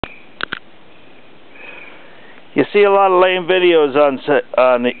You see a lot of lame videos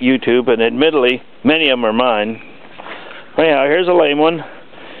on YouTube, and admittedly, many of them are mine. Anyhow, here's a lame one.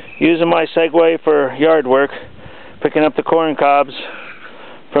 Using my Segway for yard work, picking up the corn cobs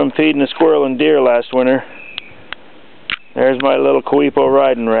from feeding the squirrel and deer last winter. There's my little Kuipo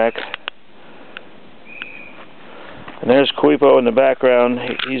riding rack. And there's Kuipo in the background.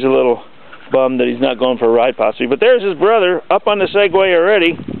 He's a little bummed that he's not going for a ride possibly. But there's his brother up on the Segway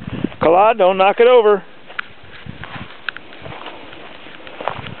already. Claude, don't knock it over.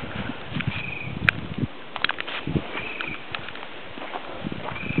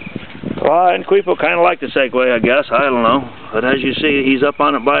 Claude and Kuipo kind of like the Segway, I guess. I don't know. But as you see, he's up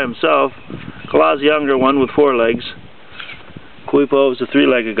on it by himself. Claude's the younger one with 4 legs. Kuipo is the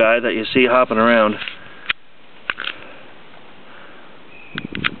 3-legged guy that you see hopping around.